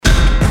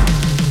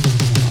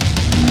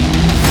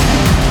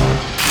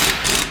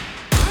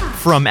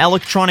From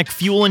electronic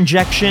fuel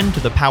injection to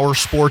the power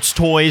sports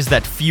toys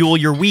that fuel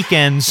your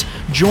weekends,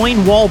 join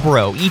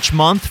Walbro each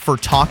month for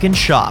Talk and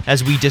Shop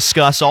as we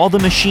discuss all the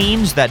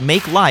machines that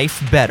make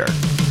life better.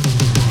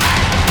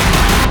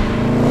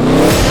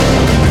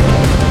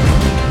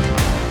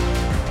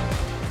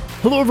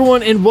 Hello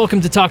everyone and welcome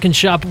to Talk and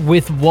Shop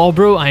with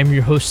Walbro. I am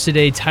your host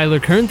today, Tyler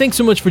Kern. Thanks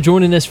so much for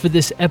joining us for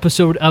this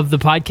episode of the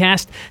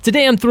podcast.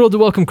 Today I'm thrilled to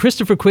welcome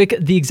Christopher Quick,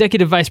 the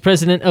Executive Vice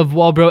President of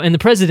Walbro and the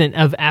President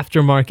of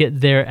Aftermarket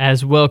there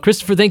as well.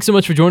 Christopher, thanks so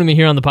much for joining me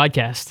here on the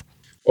podcast.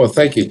 Well,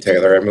 thank you,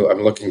 Taylor.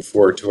 I'm looking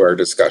forward to our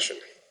discussion.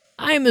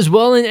 I am as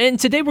well, and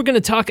today we're going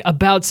to talk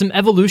about some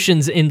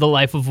evolutions in the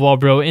life of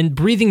Walbro and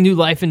breathing new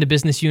life into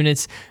business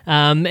units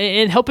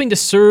and helping to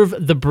serve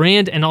the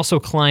brand and also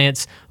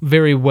clients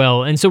very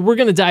well. And so we're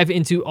going to dive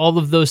into all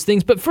of those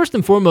things. But first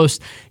and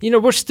foremost,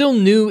 we're still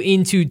new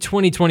into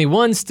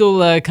 2021,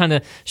 still kind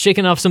of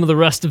shaking off some of the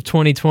rust of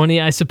 2020,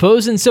 I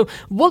suppose. And so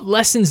what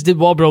lessons did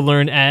Walbro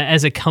learn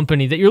as a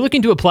company that you're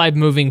looking to apply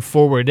moving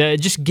forward?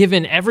 Just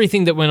given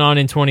everything that went on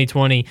in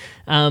 2020,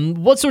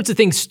 what sorts of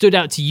things stood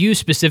out to you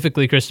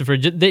specifically, Christopher,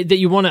 that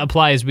you want to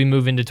apply as we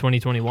move into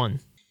 2021?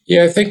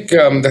 Yeah, I think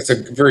that's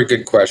a very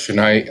good question.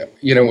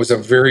 It was a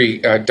very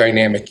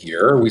dynamic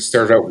year. We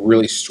started out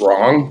really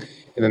strong,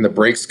 and then the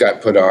brakes got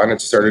put on.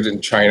 It started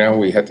in China.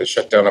 We had to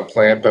shut down a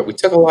plant, but we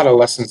took a lot of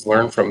lessons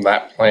learned from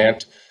that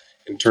plant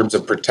in terms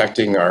of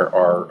protecting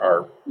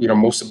our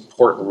most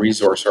important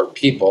resource, our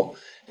people,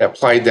 and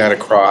applied that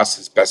across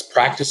as best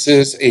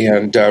practices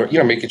and,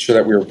 making sure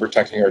that we were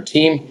protecting our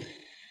team.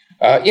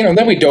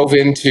 Then we dove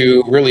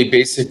into really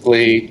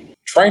basically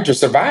trying to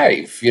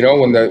survive.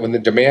 When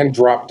the demand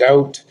dropped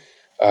out,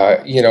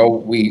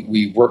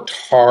 we worked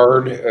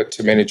hard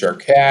to manage our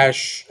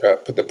cash,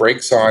 put the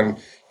brakes on,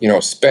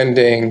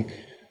 spending.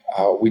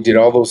 We did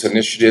all those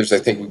initiatives. I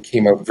think we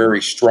came out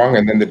very strong,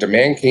 and then the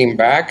demand came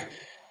back,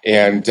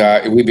 and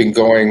we've been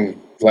going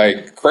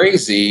like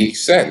crazy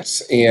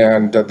since.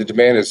 And the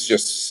demand is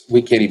just,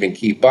 we can't even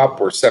keep up.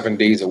 We're 7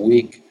 days a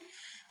week,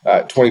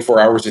 24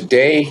 hours a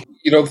day.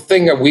 The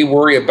thing that we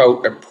worry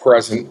about at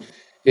present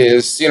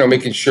is,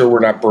 making sure we're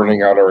not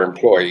burning out our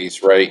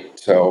employees, right?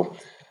 So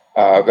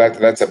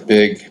that's a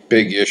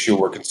big issue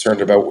we're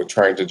concerned about. We're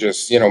trying to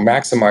just,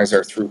 maximize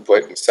our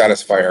throughput and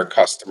satisfy our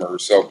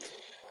customers. So,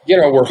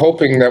 we're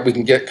hoping that we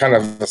can get kind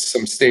of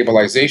some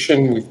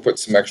stabilization. We've put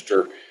some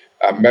extra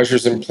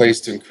measures in place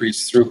to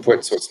increase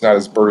throughput so it's not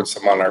as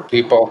burdensome on our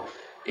people.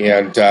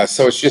 And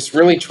so it's just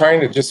really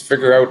trying to just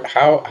figure out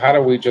how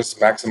do we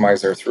just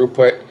maximize our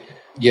throughput.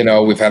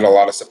 We've had a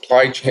lot of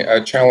supply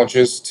chain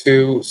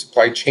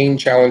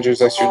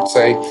challenges, I should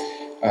say.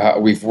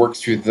 We've worked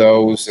through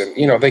those,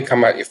 and, they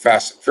come at you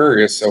fast and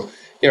furious. So,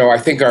 I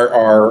think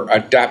our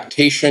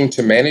adaptation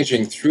to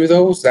managing through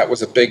those, that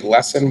was a big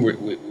lesson.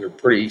 We're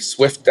pretty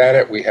swift at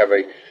it. We have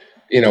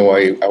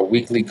a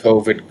weekly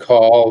COVID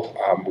call.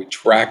 We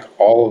track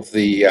all of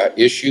the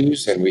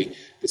issues, and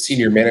the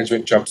senior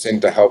management jumps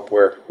in to help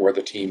where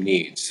the team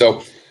needs.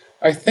 So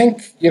I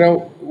think,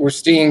 we're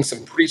seeing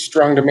some pretty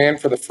strong demand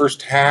for the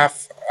first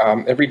half.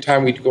 Every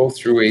time we go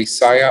through a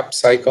SIOP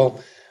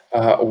cycle,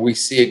 we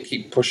see it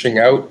keep pushing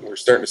out. We're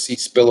starting to see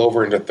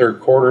spillover into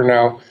third quarter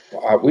now.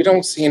 We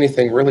don't see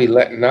anything really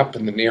letting up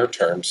in the near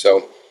term.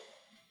 So,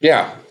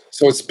 yeah.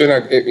 So it's been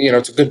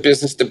it's a good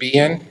business to be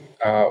in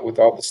with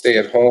all the stay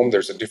at home.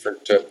 There's a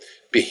different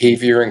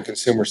behavior in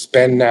consumer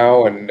spend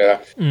now. And,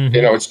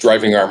 it's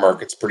driving our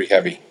markets pretty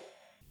heavy.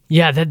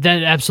 Yeah, that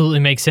absolutely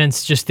makes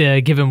sense, just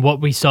given what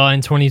we saw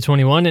in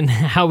 2021 and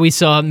how we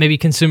saw maybe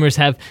consumers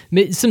have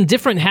some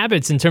different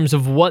habits in terms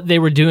of what they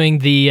were doing,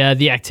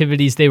 the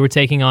activities they were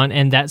taking on,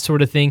 and that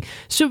sort of thing.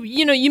 So,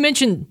 you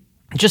mentioned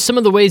just some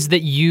of the ways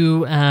that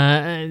you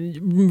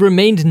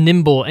remained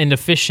nimble and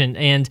efficient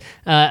and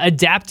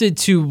adapted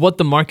to what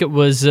the market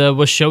was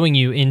showing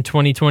you in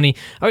 2020.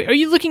 Are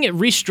you looking at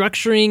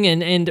restructuring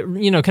and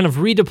kind of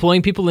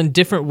redeploying people in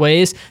different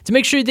ways to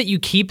make sure that you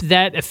keep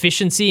that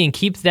efficiency and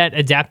keep that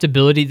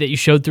adaptability that you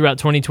showed throughout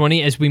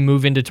 2020 as we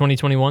move into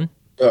 2021?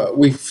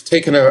 We've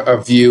taken a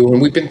view,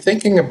 and we've been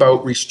thinking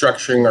about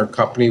restructuring our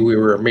company. We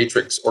were a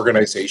matrix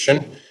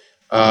organization,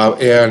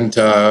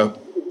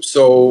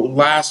 so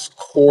last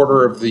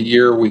quarter of the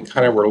year, we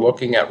kind of were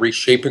looking at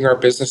reshaping our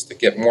business to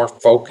get more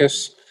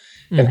focus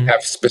and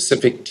have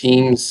specific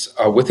teams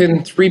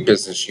within 3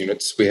 business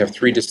units. We have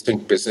 3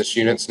 distinct business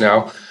units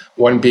now,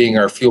 one being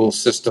our fuel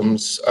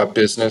systems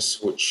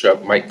business, which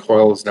Mike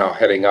Coyle is now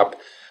heading up,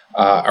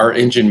 our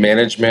engine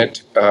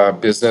management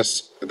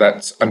business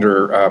that's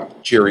under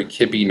Jerry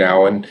Kibbe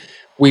now. And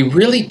we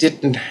really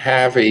didn't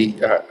have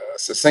a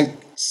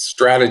succinct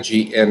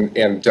strategy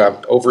and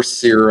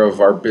overseer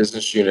of our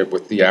business unit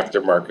with the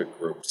aftermarket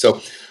group. So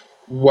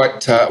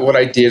what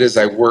I did is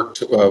I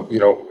worked,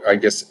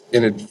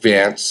 in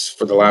advance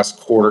for the last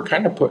quarter,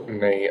 kind of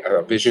putting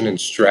a vision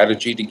and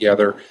strategy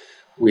together.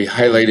 We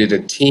highlighted a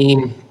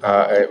team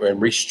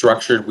and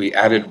restructured. We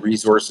added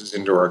resources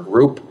into our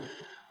group.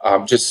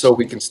 just so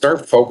we can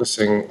start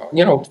focusing,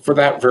 for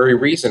that very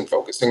reason,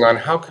 focusing on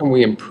how can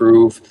we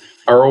improve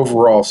our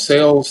overall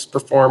sales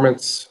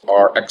performance,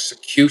 our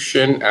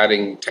execution,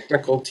 adding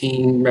technical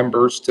team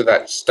members to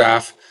that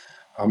staff.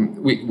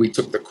 We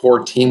took the core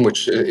team,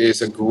 which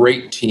is a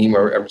great team.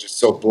 I'm just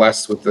so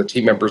blessed with the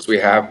team members we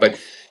have. But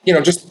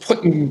just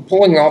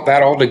pulling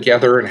all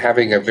together and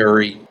having a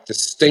very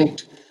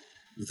distinct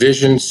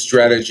vision,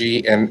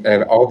 strategy, and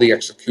all the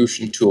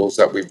execution tools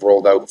that we've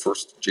rolled out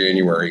 1st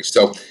January.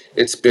 So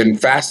it's been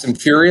fast and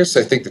furious.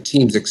 I think the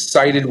team's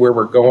excited where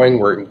we're going.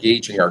 We're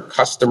engaging our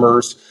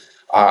customers.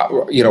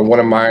 One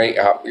of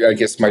my,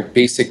 my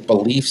basic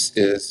beliefs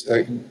is,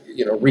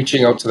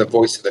 reaching out to the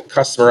voice of the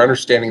customer,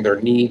 understanding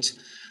their needs,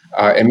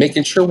 and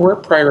making sure we're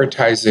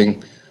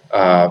prioritizing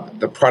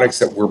the products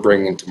that we're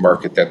bringing to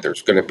market, that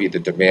there's going to be the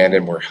demand,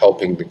 and we're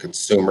helping the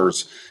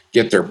consumers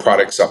get their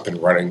products up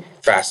and running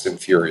fast and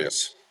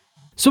furious.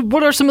 So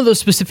what are some of those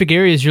specific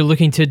areas you're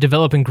looking to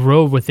develop and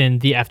grow within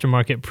the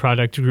aftermarket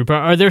product group?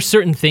 Are there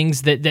certain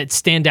things that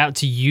stand out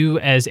to you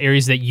as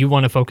areas that you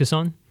want to focus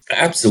on?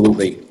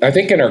 Absolutely. I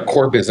think in our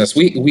core business,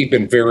 we've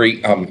been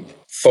very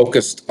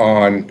focused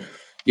on,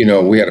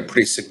 we had a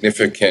pretty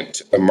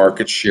significant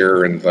market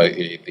share in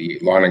the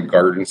lawn and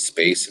garden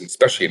space, and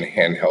especially in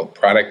handheld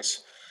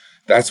products.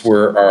 That's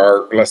where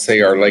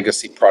our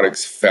legacy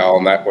products fell,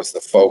 and that was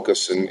the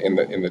focus. And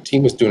the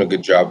team was doing a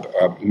good job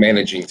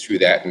managing through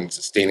that and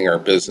sustaining our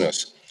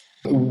business.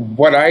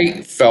 What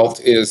I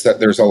felt is that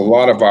there's a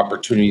lot of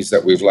opportunities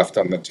that we've left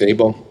on the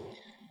table.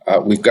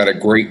 We've got a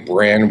great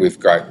brand. We've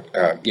got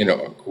a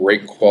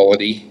great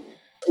quality.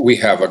 We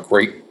have a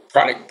great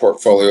product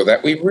portfolio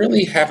that we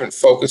really haven't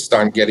focused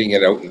on getting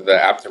it out into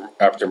the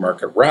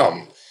aftermarket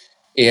realm.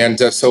 And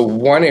so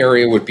one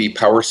area would be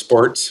power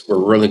sports. We're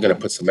really going to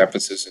put some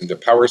emphasis into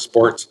power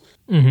sports.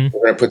 Mm-hmm.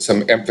 We're going to put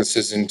some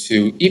emphasis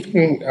into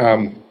even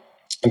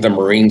the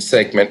marine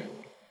segment.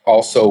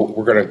 Also,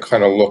 we're going to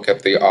kind of look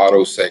at the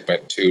auto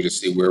segment too, to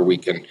see where we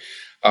can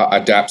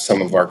adapt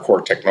some of our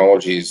core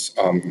technologies,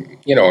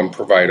 and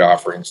provide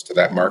offerings to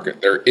that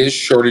market. There is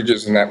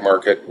shortages in that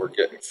market. We're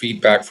getting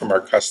feedback from our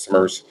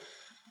customers.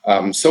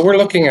 So we're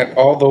looking at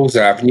all those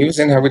avenues.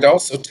 And I would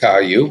also tell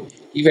you,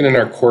 even in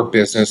our core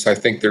business, I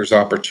think there's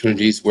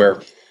opportunities where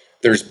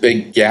there's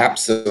big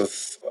gaps of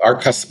our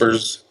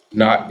customers,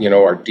 not,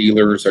 our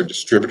dealers, our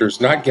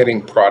distributors, not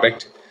getting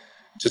product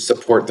to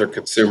support their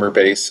consumer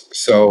base.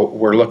 So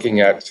we're looking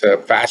at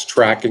fast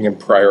tracking and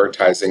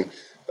prioritizing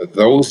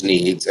those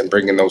needs and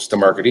bringing those to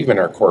market, even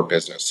our core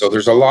business. So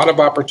there's a lot of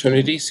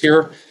opportunities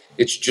here.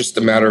 It's just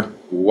a matter,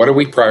 what do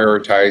we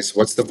prioritize?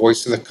 What's the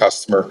voice of the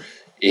customer?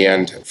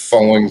 And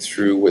following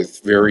through with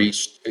very,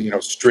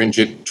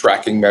 stringent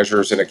tracking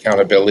measures and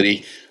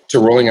accountability to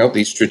rolling out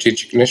these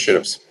strategic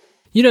initiatives.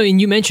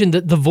 And you mentioned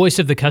the voice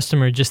of the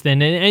customer just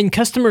then, and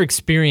customer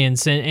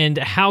experience and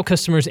how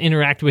customers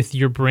interact with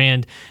your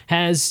brand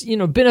has,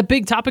 been a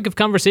big topic of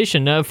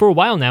conversation for a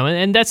while now.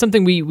 And that's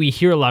something we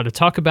hear a lot of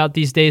talk about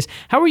these days.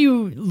 How are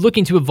you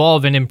looking to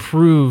evolve and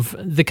improve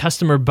the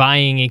customer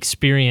buying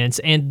experience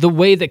and the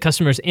way that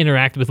customers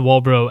interact with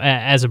Walbro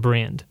as a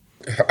brand?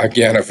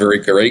 Again, a very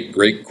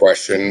great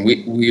question.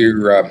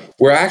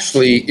 We're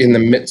actually in the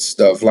midst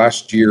of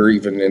last year,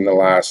 even in the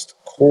last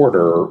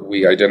quarter,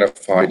 we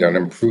identified an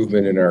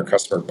improvement in our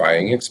customer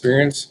buying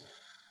experience.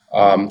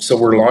 So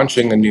we're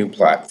launching a new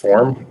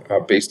platform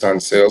based on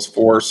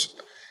Salesforce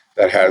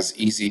that has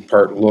easy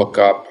part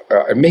lookup.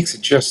 It makes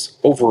it just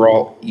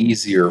overall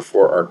easier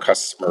for our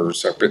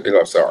customers, our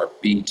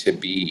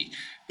B2B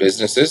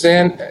businesses,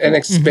 and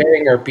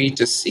expanding our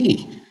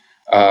B2C.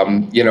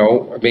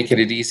 Making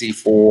it easy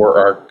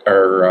for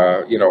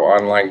our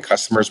online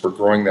customers. We're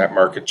growing that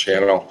market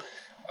channel.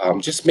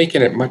 Just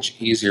making it much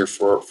easier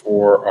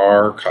for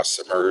our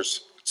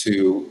customers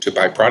to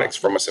buy products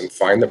from us and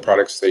find the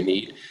products they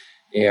need.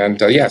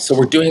 And so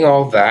we're doing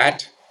all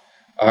that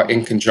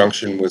in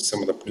conjunction with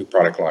some of the new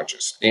product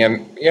launches.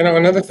 And,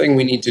 another thing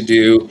we need to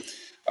do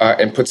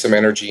and put some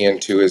energy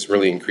into is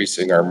really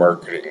increasing our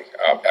marketing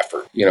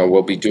effort.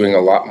 We'll be doing a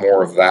lot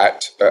more of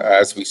that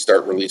as we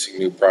start releasing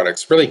new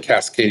products, really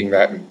cascading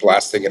that and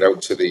blasting it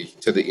out to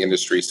the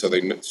industry so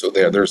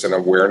there's an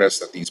awareness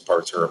that these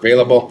parts are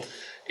available,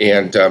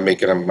 and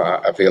making them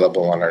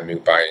available on our new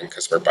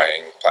customer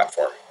buying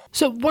platform.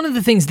 So one of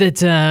the things that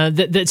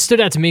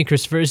stood out to me,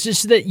 Christopher, is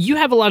just that you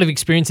have a lot of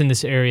experience in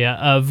this area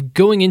of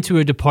going into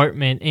a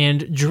department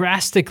and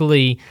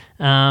drastically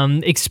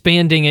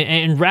expanding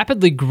and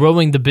rapidly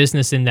growing the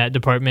business in that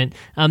department.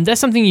 That's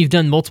something you've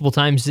done multiple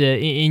times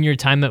in your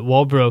time at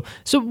Walbro.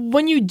 So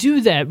when you do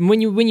that,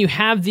 when you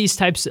have these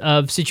types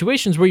of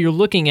situations where you're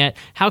looking at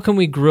how can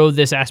we grow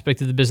this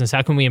aspect of the business,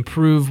 how can we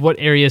improve, what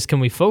areas can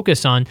we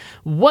focus on,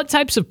 what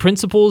types of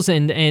principles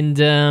and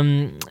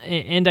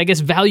I guess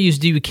values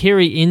do you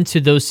carry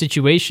into those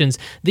situations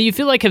that you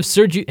feel like have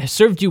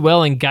served you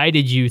well and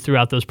guided you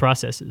throughout those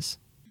processes?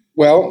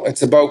 Well,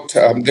 it's about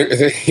I've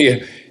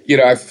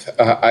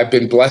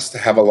been blessed to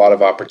have a lot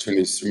of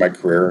opportunities through my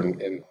career,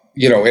 and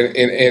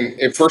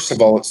first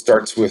of all, it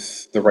starts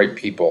with the right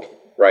people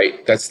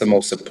right? That's the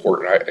most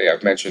important.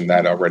 I've mentioned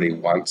that already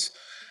once.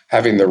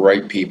 Having the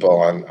right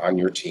people on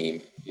your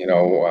team.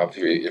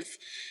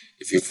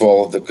 If you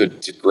follow the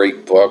Good to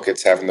Great book,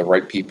 it's having the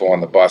right people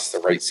on the bus, the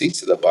right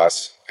seats of the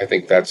bus. I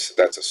think that's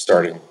a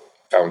starting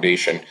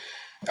foundation.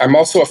 I'm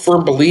also a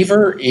firm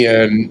believer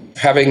in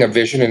having a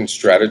vision and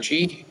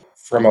strategy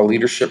from a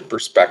leadership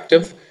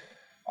perspective,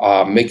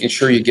 making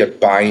sure you get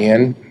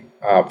buy-in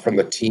from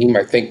the team.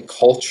 I think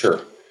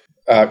culture.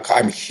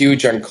 I'm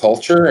huge on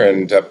culture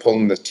and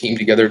pulling the team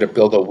together to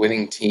build a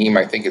winning team.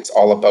 I think it's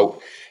all about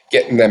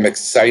getting them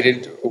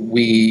excited.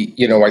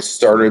 I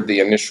started the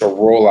initial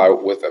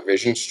rollout with a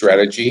vision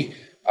strategy,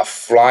 a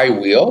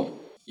flywheel,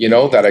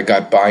 that I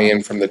got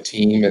buy-in from the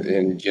team.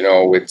 And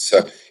it's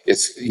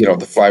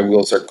the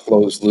flywheels are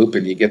closed loop,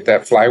 and you get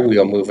that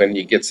flywheel moving,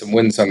 you get some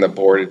wins on the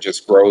board, it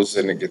just grows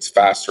and it gets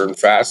faster and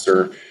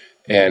faster.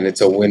 And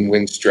it's a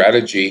win-win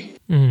strategy.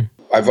 Mm.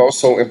 I've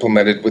also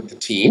implemented with the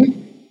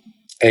team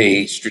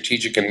a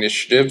strategic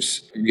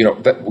initiatives,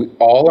 that we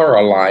all are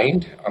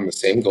aligned on the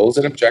same goals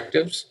and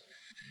objectives.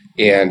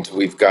 And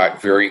we've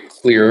got very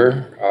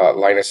clear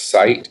line of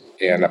sight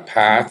and a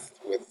path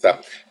with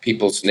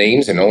people's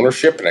names and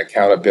ownership and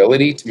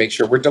accountability to make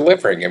sure we're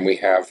delivering. And we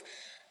have,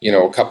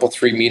 a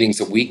 3 meetings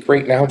a week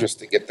right now just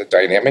to get the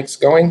dynamics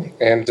going.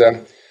 And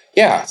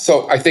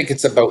so I think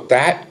it's about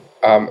that.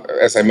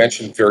 As I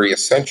mentioned, very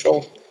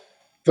essential,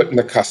 putting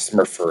the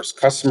customer first.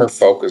 Customer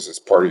focus is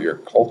part of your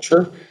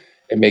culture,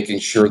 and making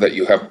sure that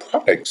you have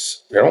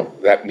products,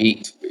 that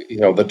meet,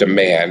 the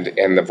demand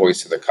and the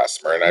voice of the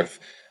customer. And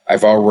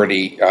I've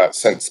already,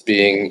 since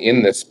being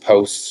in this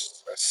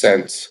post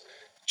since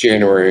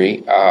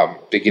January,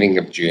 beginning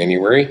of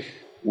January,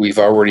 we've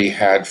already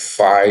had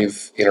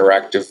 5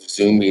 interactive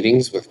Zoom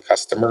meetings with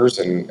customers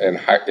and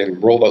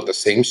rolled out the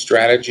same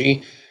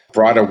strategy,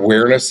 brought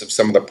awareness of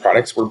some of the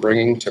products we're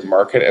bringing to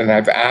market. And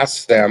I've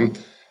asked them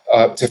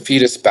to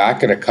feed us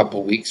back in a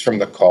couple weeks from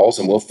the calls,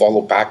 and we'll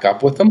follow back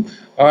up with them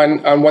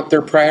on what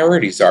their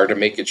priorities are to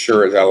make it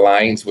sure it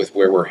aligns with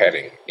where we're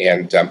heading.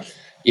 And,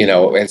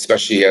 and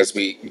especially as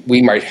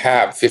we might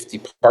have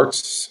 50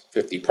 products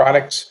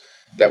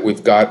that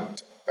we've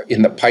got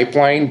in the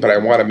pipeline, but I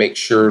want to make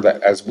sure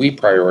that as we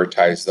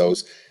prioritize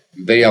those,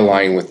 they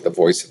align with the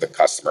voice of the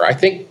customer. I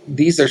think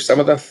these are some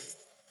of the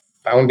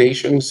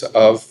foundations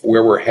of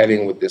where we're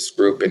heading with this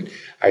group, and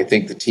I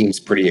think the team's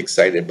pretty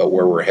excited about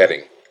where we're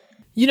heading.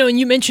 And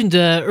you mentioned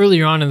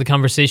earlier on in the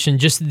conversation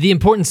just the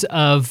importance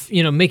of,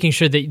 making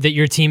sure that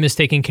your team is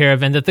taken care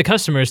of and that the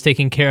customer is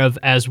taken care of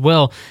as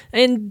well.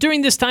 And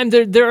during this time,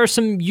 there are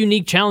some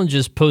unique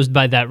challenges posed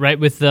by that, right?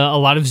 With a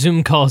lot of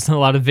Zoom calls and a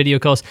lot of video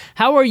calls.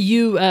 How are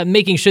you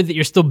making sure that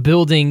you're still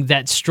building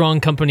that strong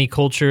company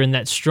culture and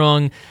that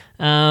strong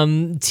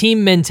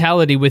team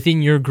mentality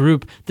within your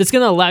group that's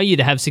going to allow you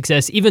to have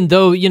success, even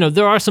though,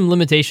 there are some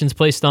limitations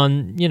placed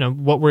on,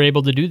 what we're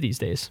able to do these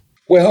days?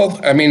 Well,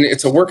 I mean,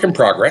 it's a work in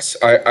progress.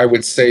 I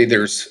would say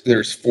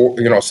there's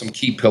 4, some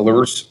key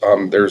pillars.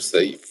 There's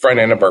the front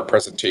end of our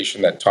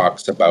presentation that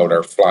talks about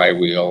our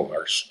flywheel,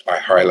 our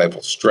high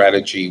level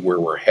strategy, where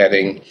we're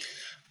heading,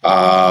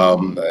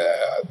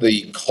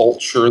 the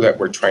culture that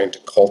we're trying to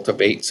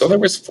cultivate. So there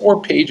was 4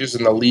 pages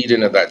in the lead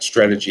in of that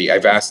strategy.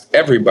 I've asked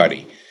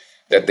everybody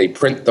that they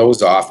print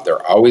those off.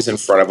 They're always in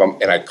front of them,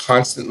 and I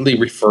constantly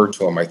refer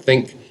to them. I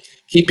think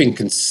keeping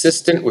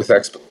consistent with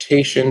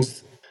expectations,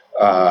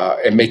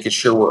 and making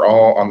sure we're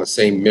all on the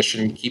same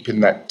mission,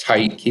 keeping that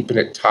tight, keeping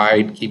it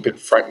tied, keep it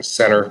front and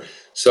center.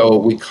 So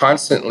we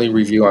constantly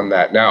review on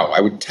that. Now, I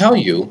would tell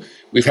you,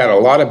 we've had a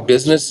lot of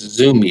business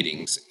Zoom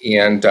meetings,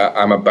 and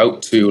I'm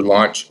about to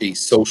launch a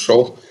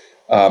social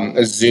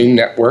a Zoom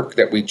network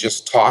that we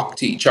just talk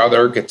to each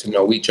other, get to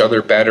know each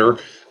other better.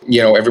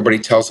 Everybody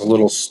tells a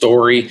little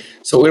story.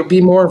 So it'll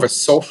be more of a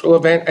social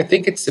event. I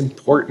think it's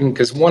important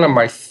because one of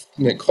my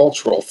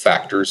cultural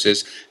factors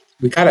is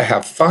we got to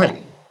have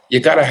fun. You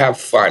got to have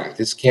fun.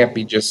 This can't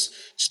be just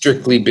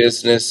strictly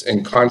business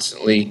and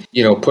constantly,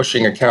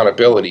 pushing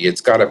accountability.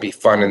 It's got to be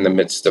fun in the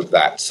midst of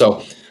that.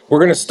 So we're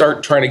going to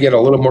start trying to get a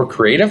little more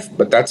creative,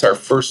 but that's our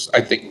first,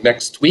 I think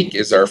next week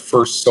is our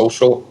first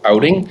social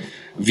outing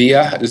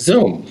via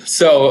Zoom.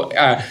 So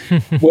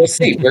we'll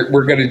see.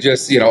 We're going to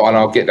just, and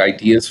I'll get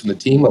ideas from the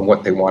team on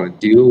what they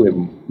want to do.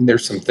 And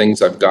there's some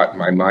things I've got in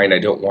my mind I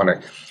don't want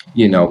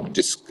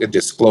to,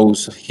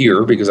 disclose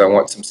here because I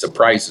want some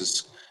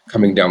surprises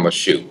coming down the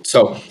chute.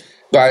 So,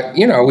 but,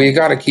 we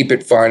got to keep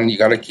it fun. You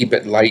got to keep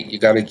it light. You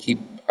got to keep,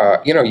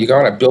 you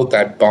got to build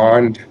that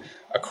bond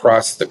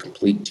across the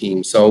complete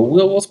team. So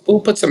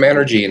we'll put some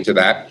energy into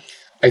that.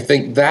 I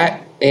think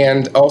that,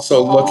 and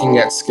also looking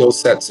at skill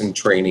sets and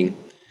training,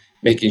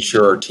 making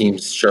sure our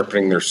team's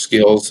sharpening their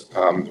skills.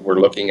 We're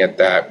looking at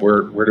that.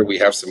 Where do we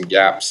have some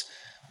gaps?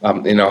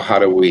 How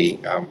do we,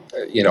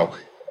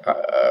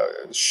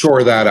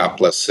 shore that up,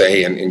 let's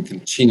say, and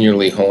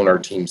continually hone our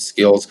team's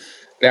skills.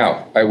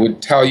 Now, I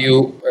would tell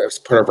you, as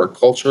part of our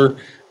culture,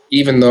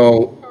 even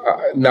though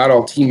not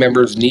all team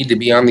members need to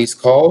be on these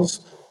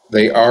calls,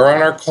 they are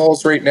on our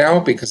calls right now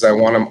because I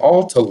want them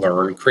all to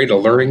learn, create a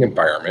learning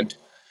environment,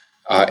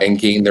 and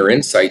gain their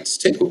insights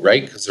too,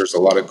 right? Because there's a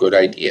lot of good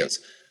ideas.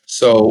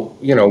 So,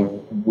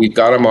 we've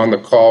got them on the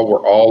call.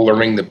 We're all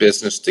learning the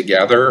business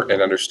together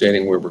and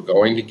understanding where we're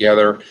going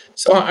together.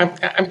 So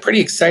I'm pretty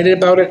excited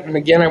about it. And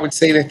again, I would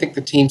say I think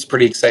the team's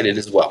pretty excited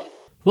as well.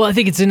 Well, I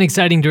think it's an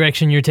exciting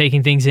direction you're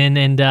taking things in,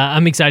 and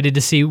I'm excited to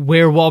see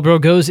where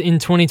Walbro goes in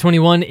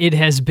 2021. It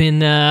has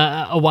been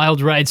a wild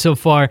ride so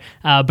far,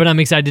 but I'm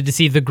excited to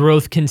see the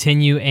growth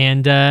continue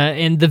and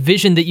the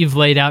vision that you've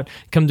laid out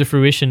come to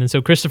fruition. And so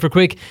Christopher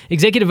Quick,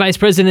 Executive Vice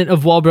President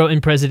of Walbro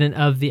and President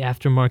of the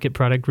Aftermarket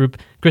Product Group.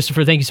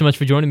 Christopher, thank you so much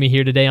for joining me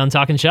here today on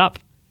Talkin' Shop.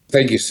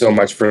 Thank you so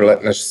much for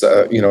letting us,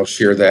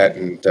 share that,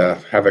 and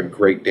have a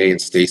great day and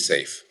stay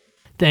safe.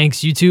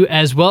 Thanks, you too,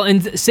 as well.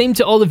 And same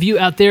to all of you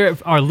out there,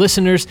 our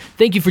listeners.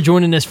 Thank you for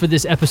joining us for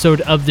this episode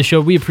of the show.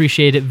 We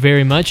appreciate it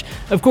very much.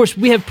 Of course,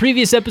 we have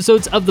previous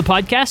episodes of the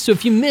podcast, so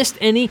if you missed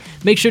any,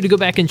 make sure to go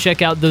back and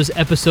check out those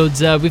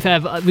episodes. We've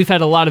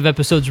had a lot of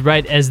episodes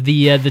right as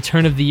the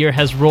turn of the year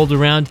has rolled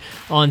around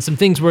on some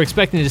things we're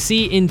expecting to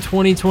see in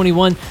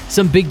 2021,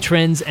 some big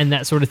trends and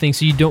that sort of thing,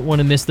 so you don't want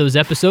to miss those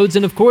episodes.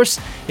 And of course,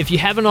 if you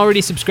haven't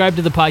already subscribed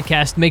to the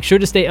podcast, make sure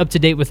to stay up to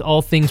date with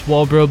all things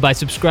Walbro by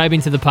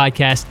subscribing to the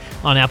podcast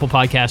on Apple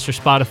Podcasts or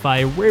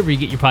Spotify or wherever you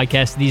get your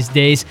podcasts these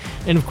days.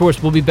 And of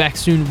course, we'll be back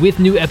soon with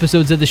new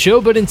episodes of the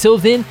show. But until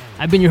then,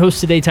 I've been your host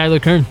today, Tyler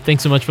Kern.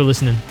 Thanks so much for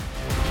listening.